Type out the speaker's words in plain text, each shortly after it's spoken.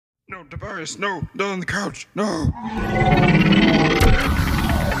No, Tavares, no, not on the couch, no.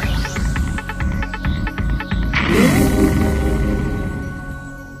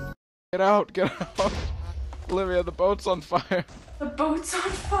 Get out, get out. Olivia, the boat's on fire. The boat's on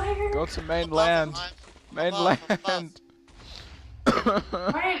fire? Go to mainland. Mainland.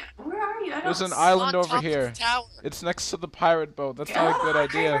 Right, where are you? I don't There's an see- island On over top of here. the tower. It's next to the pirate boat. That's not a good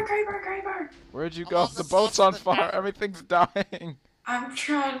idea. Creeper. Where'd you I'm go? on The the boat's top on of the fire. tower. Everything's dying. I'm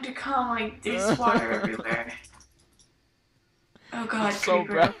trying to come, like, there's water everywhere. Oh god, It's so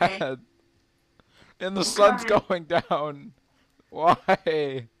creeper, okay. bad. And the sun's going down. Why?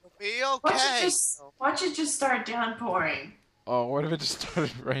 It'll be okay. Watch it just start downpouring. Oh, what if it just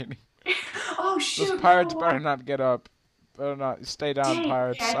started raining? Oh shoot! Those pirates better not get up. Better not. Stay down, Dang,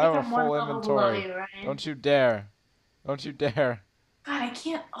 pirates. okay, I have a I'm one full level below inventory. you, Ryan. Don't you dare. Don't you dare. God, I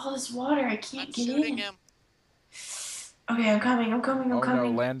can't. All this water, I can't I'm get shooting in. him. Okay, I'm coming. I'm coming. Oh no,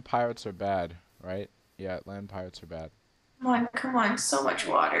 land pirates are bad, right? Yeah, land pirates are bad. Come on, so much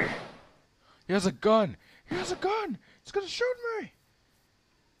water. He has a gun. He has a gun. He's gonna shoot me.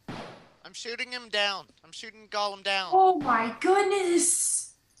 I'm shooting him down. I'm shooting Gollum down. Oh my goodness!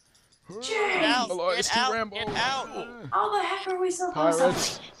 Get out! Malloy, Get Steve out! Rambo. Get out! How the heck are we so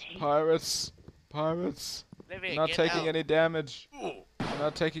close? Pirates. Olivia, Not get taking out. any damage.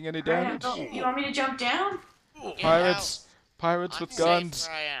 Not taking any damage. You want me to jump down? Get Pirates I'm with safe guns.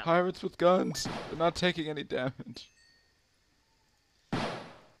 where I am. Pirates with guns. They're not taking any damage.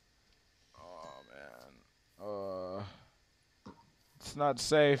 Oh man. It's not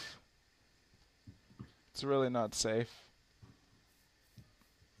safe. It's really not safe.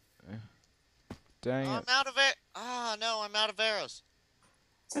 Dang I'm it. out of it. Ah, no, I'm out of arrows.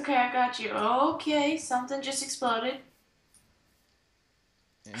 It's okay, I got you. Okay, something just exploded.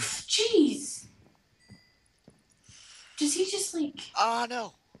 Yeah. Jeez! Does he just like... Ah,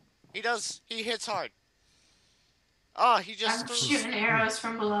 no. He does. He hits hard. Ah, he just... I'm shooting arrows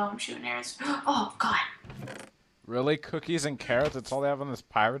from below. I'm shooting arrows. Oh, God. Really? Cookies and carrots? That's all they have on this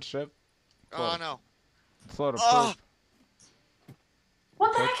pirate ship? Oh, no. It's a load of Ah. poop.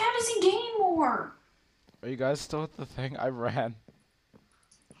 What the heck? How does he gain more? Are you guys still at the thing? I ran.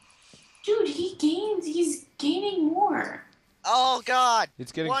 Dude, he's gaining more. Oh, God.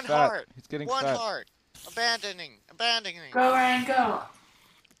 He's getting One fat. heart. He's getting One fat. heart. Abandoning. Go, Ryan, go.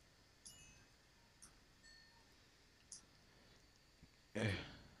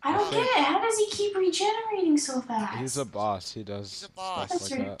 I don't get it. How does he keep regenerating so fast? He's a boss. He does He's a boss. stuff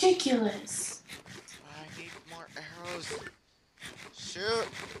That's like that. ridiculous. I need more arrows. Shoot.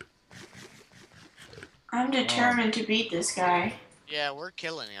 I'm determined to beat this guy. Yeah, we're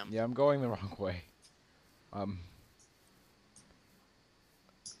killing him. Yeah, I'm going the wrong way.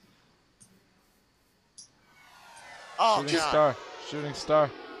 Oh, Shooting God. star. Shooting star.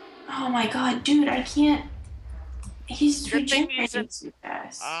 Oh my god, dude, I can't. He's Good thing he's regenerating too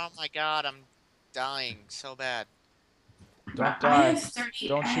fast. Oh, my God. I'm dying so bad. Don't I die. have 30.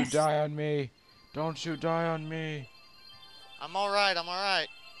 Don't I you have- die on me. Don't you die on me. I'm alright. I'm alright.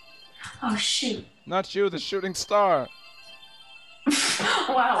 Oh shoot. Not you, the shooting star.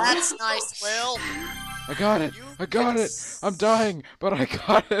 Wow. That's nice, Will. I got it. You I got it. I'm dying, but I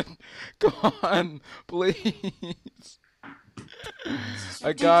got it. Go on, please.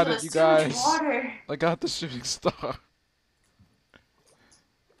 I got it, you Ridiculous, too much guys. water. I got the shooting star.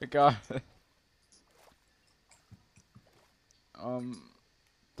 I got it.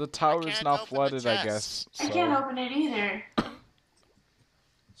 The tower is can't now open the flooded, I chest. guess. I So can't open it either.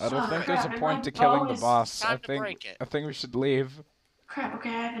 I don't Oh, think crap, there's a and point my to killing bow the is- boss. Time to break it. I think we should leave. Crap, okay,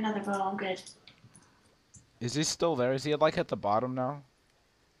 I have another bow, I'm good. Is he still there? Is he like at the bottom now?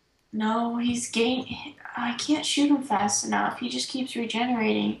 No, I can't shoot him fast enough. He just keeps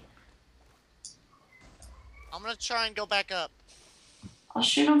regenerating. I'm gonna try and go back up. I'll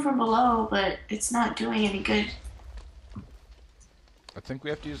shoot him from below, but it's not doing any good. I think we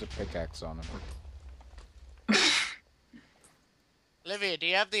have to use a pickaxe on him. Olivia, do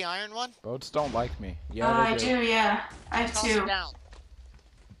you have the iron one? Boats don't like me. Yeah, I they do. do, yeah. I have Toss two. it down.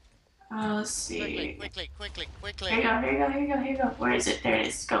 Let's see. Quickly. Here you go, here you go. Where is it? There it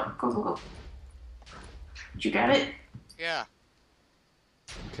is. Go. Did you grab it? Yeah.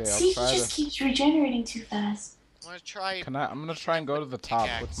 Okay, See, he I'll try just to. keeps regenerating too fast. I'm gonna try. I'm gonna try and go to the top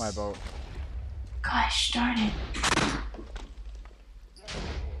with my boat. Gosh darn it.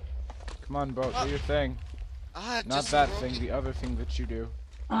 Come on, boat, do your thing. Not just that broke thing, it. the other thing that you do.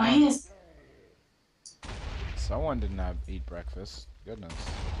 Oh, he is. Someone didn't eat breakfast. Goodness.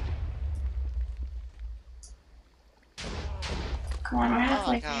 Come on, we're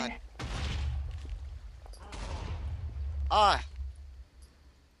halfway God. there. Ah.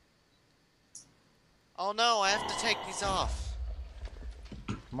 Oh no, I have to take these off.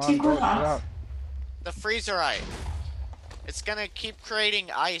 Come on, Take boat, what get off? out. The freezerite. It's gonna keep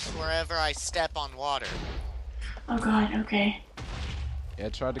creating ice wherever I step on water. Oh god, okay. Yeah, I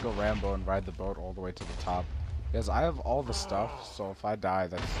tried to go Rambo and ride the boat all the way to the top. Because I have all the stuff, so if I die,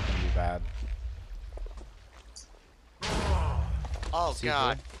 that's gonna be bad. Oh Is he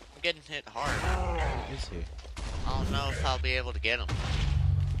god, here? I'm getting hit hard. Where is he? I don't know if I'll be able to get him.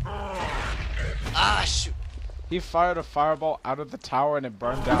 Ah, shoot. He fired a fireball out of the tower and it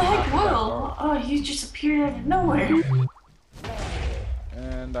burned down What the half heck, of that Will? boat. Oh, you just appeared out of nowhere.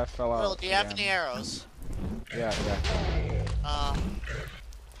 And I fell out. Will, do you have again. any arrows? Yeah.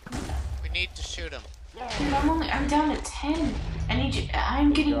 We need to shoot him. Dude, I'm down to 10.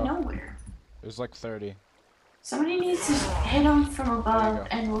 I'm getting go. nowhere. There's like 30. Somebody needs to hit him from There you above, go.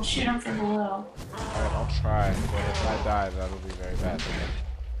 and we'll shoot him from below. Alright, I'll try, but if I die, that'll be very bad.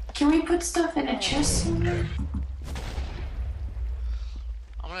 Can we put stuff in a chest somewhere?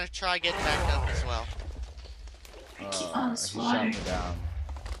 I'm gonna try getting back up as well. Keep on He this shot water. me down.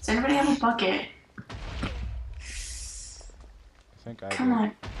 Does anybody have a bucket? I think I Come do.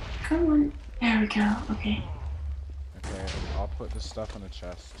 on. Come on. There we go. Okay. Okay, I'll put this stuff in a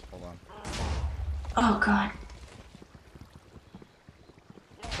chest. Hold on. Oh god.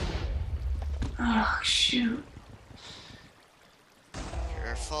 Oh shoot.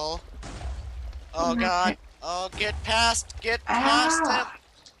 Careful. Oh god. Oh, get past him. Ah!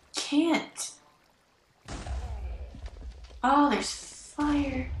 Can't. Oh, there's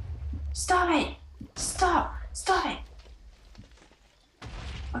fire. Stop it! Stop! Stop it!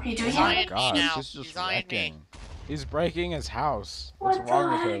 Okay, do we He's have eyeing it? me God, now. he's just He's eyeing me. wrecking. He's breaking his house. What What's the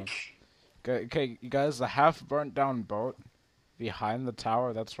wrong with him? heck? Okay, you guys, the half burnt down boat behind the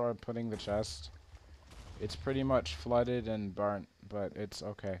tower, that's where I'm putting the chest. It's pretty much flooded and burnt, but it's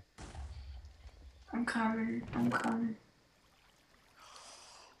okay. I'm coming. I'm coming.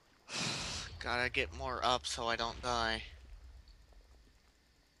 Gotta get more up so I don't die.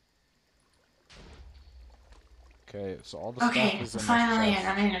 Okay, so all the Okay, stuff is in this finally in. chest.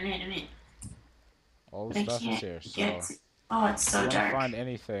 I'm in. All But the I stuff is can't here, so get to... Oh, it's if so you want to dark. find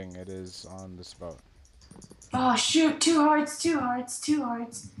anything, it is on this boat. Oh, shoot. 2 hearts, 2 hearts, 2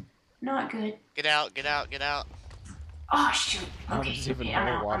 hearts. Not good. Get out, get out, get out. Oh, shoot. Now Okay, there's even okay, I'm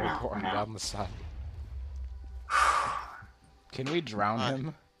more out, water I'm out, pouring I'm out. down the side. Can we drown What?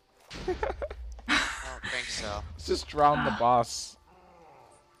 him? I don't think so. Let's just drown the boss.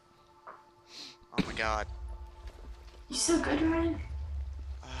 Oh my god. You so good, Ryan?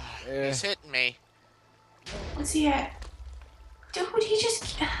 He's hitting me. What's he at? Dude, he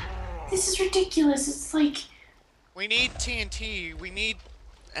just... This is ridiculous. It's like... We need TNT. We need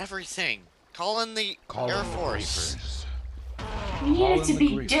everything. Call in the Air Force. We need Call it in to the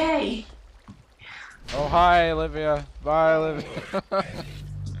be grief. day. Oh, hi, Olivia. Bye, Olivia.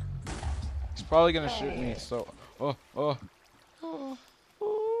 He's probably gonna shoot me, so... Oh.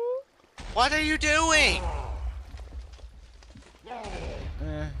 What are you doing?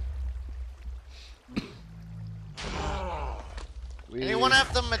 Eh. Anyone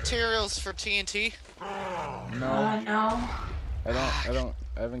have the materials for TNT? No, No.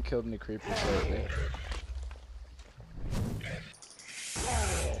 I haven't killed any creepers lately.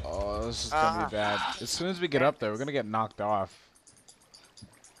 Oh, this is gonna be bad. As soon as we get up there, we're gonna get knocked off.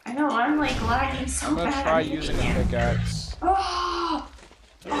 I know, I'm like lagging so I'm gonna bad. try using a pickaxe. Oh!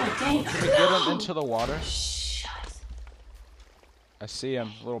 Oh, dang. Can we get him into the water? Shut. I see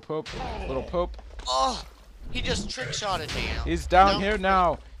him. Little poop. Little poop. Oh, he just trick shotted me. He's down Don't- here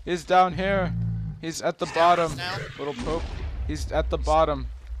now. He's down here. He's at the bottom. now? Little poop. He's at the bottom.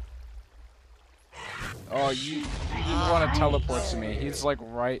 Oh, you didn't want to teleport to me. He's like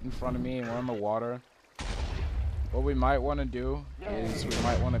right in front of me and we're in the water. What we might want to do is we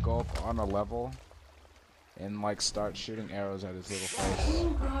might want to go up on a level and like start shooting arrows at his little face. Oh,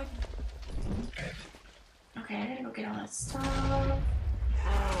 God. Okay, I gotta go get all that stuff.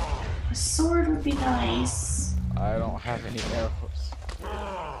 A sword would be nice. I don't have any arrows.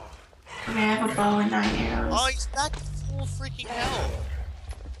 Okay, I have a bow and 9 arrows. Oh, he's back to full freaking hell.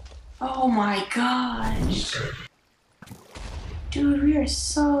 Oh my gosh. Dude, we are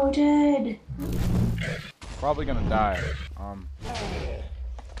so dead. Probably gonna die.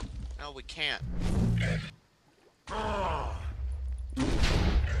 No, we can't.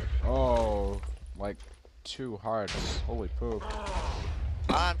 Oh, like 2 hearts. Holy poop.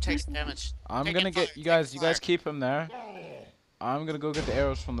 Takes damage. I'm Taking gonna get fire, you guys. taking You guys fire. keep him there. I'm gonna go get the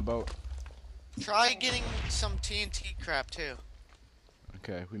arrows from the boat. Try getting some TNT crap too.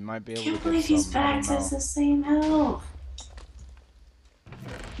 Okay, we might be I able can't to believe get he's some. I back don't to know. the same health.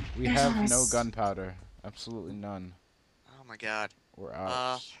 We There's have almost- no gunpowder. Absolutely none. Oh my god. We're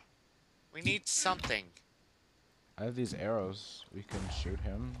out. We need something. I have these arrows. We can shoot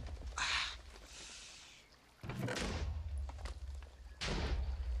him.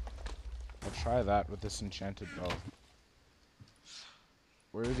 I'll try that with this enchanted bow.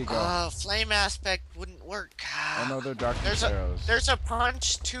 Where did he go? Flame aspect wouldn't work. Oh no, they're darkness arrows. There's a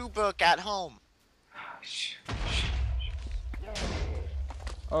punch 2 book at home.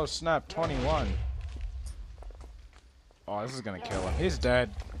 Oh snap, 21. Oh, this is gonna kill him. He's dead.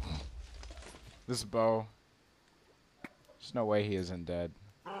 This bow. There's no way he isn't dead.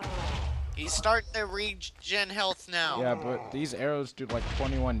 He's starting to regen health now. Yeah, but these arrows do like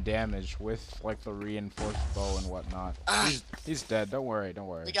 21 damage with like the reinforced bow and whatnot. He's dead. Don't worry. Don't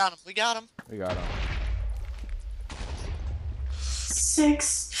worry. We got him. We got him. We got him.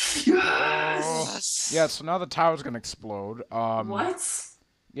 6. Yes. Yeah, so now the tower's gonna explode. What?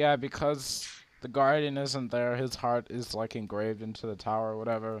 Yeah, because the guardian isn't there. His heart is like engraved into the tower or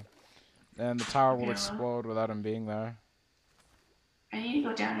whatever. And the tower will explode without him being there. I need to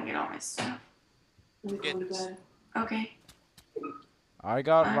go down and get all my stuff. Okay. I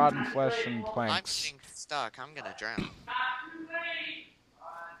got rotten flesh and I'm planks. getting stuck. I'm gonna drown.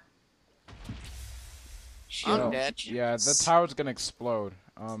 I'm dead. Yeah, the tower's gonna explode.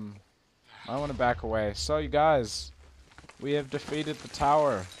 I want to back away. So, you guys, we have defeated the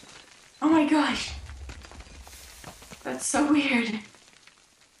tower. Oh my gosh. That's so weird.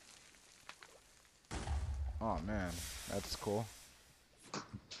 Oh man, that's cool.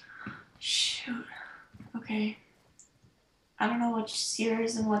 Shoot. Okay. I don't know what's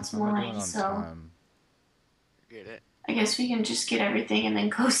yours and what's mine, so Get it. I guess we can just get everything and then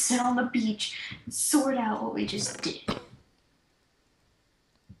go sit on the beach and sort out what we just did.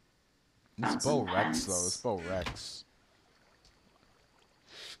 This bow wrecks though. This bow wrecks.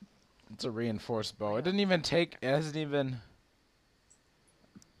 It's a reinforced bow. It didn't even take. It hasn't even.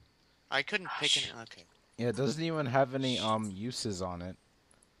 I couldn't pick it. Okay. Yeah, it doesn't even have any uses on it.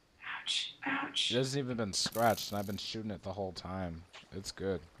 Ouch. Ouch. It hasn't even been scratched, and I've been shooting it the whole time. It's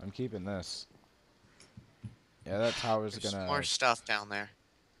good. I'm keeping this. Yeah, that tower's There's gonna. more stuff down there.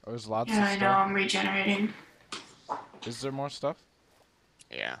 Oh, there's lots of Yeah, stuff. I know. I'm regenerating. Is there more stuff?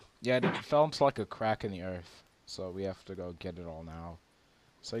 Yeah. Yeah, it fell into like a crack in the earth, so we have to go get it all now.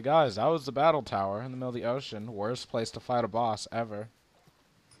 So guys, that was the battle tower in the middle of the ocean. Worst place to fight a boss ever.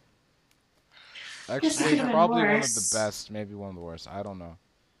 Actually, probably one of the best, maybe one of the worst. I don't know.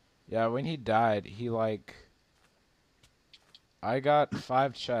 Yeah, when he died, he like... I got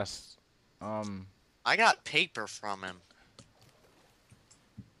 5 chests. I got paper from him.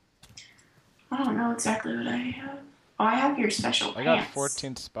 I don't know exactly what I have. Oh, I have your special I got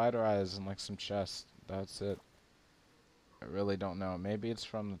 14 spider eyes and like some chests. That's it. I really don't know. Maybe it's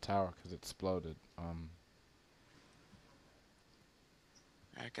from the tower because it exploded.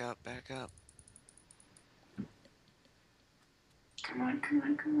 Back up, back up. Come on, come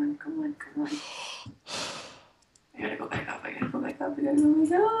on, come on, come on, come on. I gotta go back up, I gotta go back up, I gotta go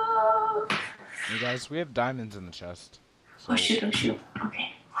back up. You guys, we have diamonds in the chest. So Oh shoot, oh shoot.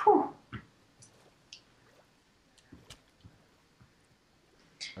 Okay. Whew.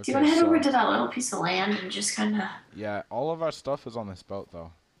 Okay, Do you want to head over to that little piece of land and just kind of... Yeah, all of our stuff is on this boat,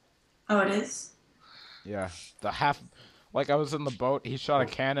 though. Oh, it is? Yeah, the half... Like, I was in the boat, he shot a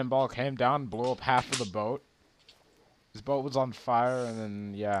cannonball, came down, blew up half of the boat. His boat was on fire, and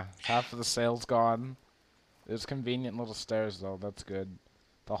then, yeah, half of the sail's gone. There's convenient little stairs, though, that's good.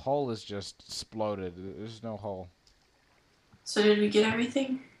 The hull is just exploded. There's no hull. So did we get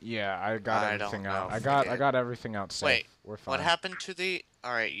everything? Yeah, I got everything out. I got everything out safe. Wait, we're fine. What happened to the...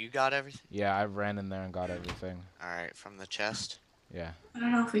 Alright, you got everything? Yeah, I ran in there and got everything. Alright, from the chest? Yeah. I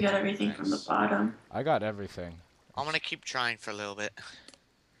don't know if we got everything from the bottom. I got everything. I'm gonna keep trying for a little bit.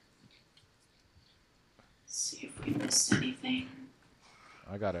 See if we missed anything.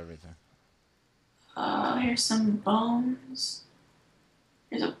 I got everything. Here's some bones.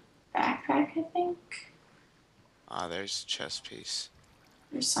 There's a backpack, I think. Ah, there's a chest piece.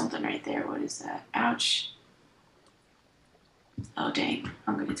 There's something right there. What is that? Ouch. Oh, dang.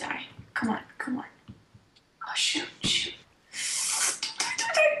 I'm gonna die. Come on, come on. Oh, shoot, shoot.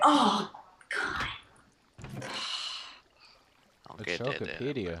 Oh, God. A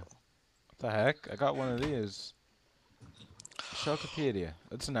Chocopedia. What the heck? I got one of these. Chocopedia.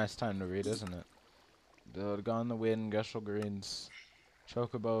 It's a nice time to read, isn't it? The Gone the Wind, Gushel Greens,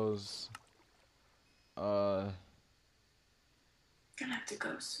 Chocobos, Gonna have to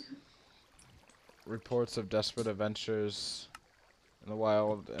go soon. Reports of Desperate Adventures in the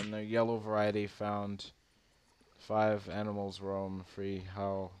Wild, and the yellow variety found 5 animals roam free.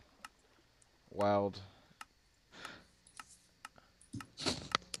 How Wild.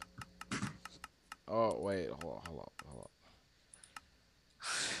 Oh wait, hold on.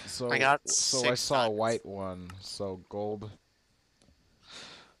 So I got so I 6 saw a diamonds. white one. So gold.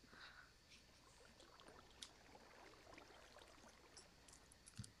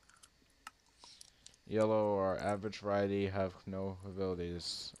 Yellow or average variety have no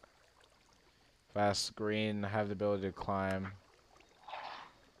abilities. Fast green have the ability to climb.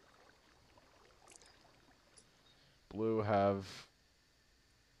 Blue have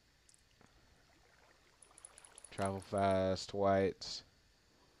travel fast. White.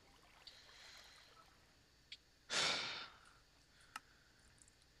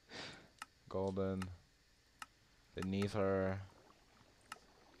 Golden. Beneath her.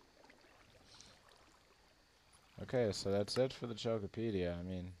 Okay, so that's it for the Chocopedia. I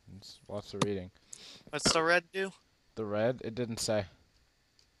mean, it's lots of reading. What's the red do? The red, it didn't say.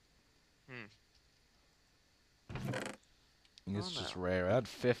 Hmm. It's Oh just no. rare. I had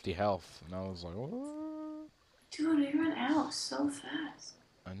 50 health, and I was like, what? Dude, we ran out so fast.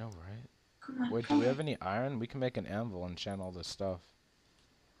 I know, right? Come on, Wait, do come we have on. any iron? We can make an anvil and channel all this stuff.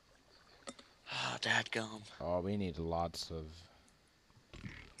 Oh, dadgum. Oh, we need lots of...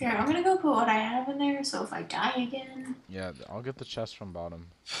 Here, I'm gonna go put what I have in there, so if I die again... Yeah, I'll get the chest from bottom.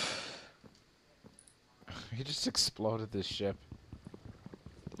 He just exploded this ship.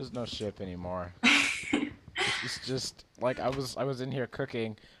 There's no ship anymore. It's just like I was in here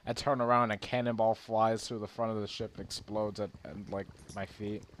cooking. I turn around and a cannonball flies through the front of the ship and explodes at like my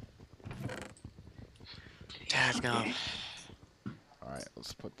feet. Dadgum. Okay. All right,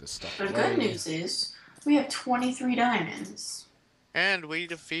 let's put this stuff The away. good news is, we have 23 diamonds. And we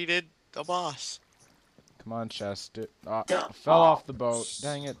defeated the boss. Come on, chest. I The fell off the boat.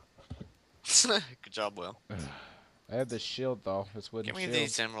 Dang it. Good job, Will. I had this shield though. This wooden Give me shield.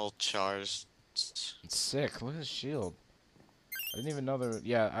 these emerald shards. It's sick. Look at this shield. I didn't even know there.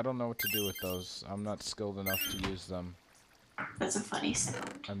 Yeah, I don't know what to do with those. I'm not skilled enough to use them. That's a funny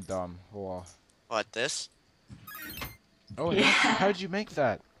sound. I'm dumb. Whoa. What, this? Oh, Yeah. how'd you make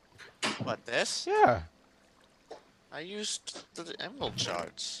that? What, this? Yeah. I used the emerald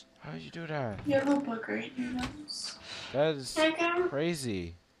shards. How'd you do that? You have a book right in your nose. That is Can I go?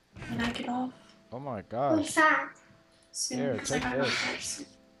 crazy. Can I get off? Oh my gosh. What's that? Soon, Here, 'cause I take gotta go this. first.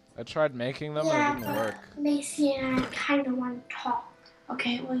 I tried making them and Yeah, it didn't work. but Macy and I kind of want to talk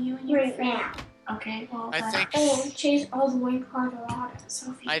Okay, well, you and your right friend. now. Okay, well, I that- think And she's all the way Colorado.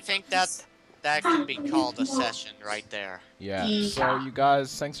 Sophie, I think please. that could be called a session right there. Yeah. Yeah. So you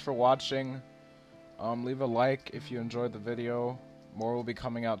guys, thanks for watching. Leave a like if you enjoyed the video. More will be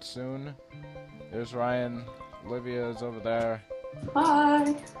coming out soon. There's Ryan. Olivia is over there.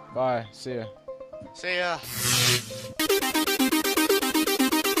 Bye. Bye. See ya. See ya.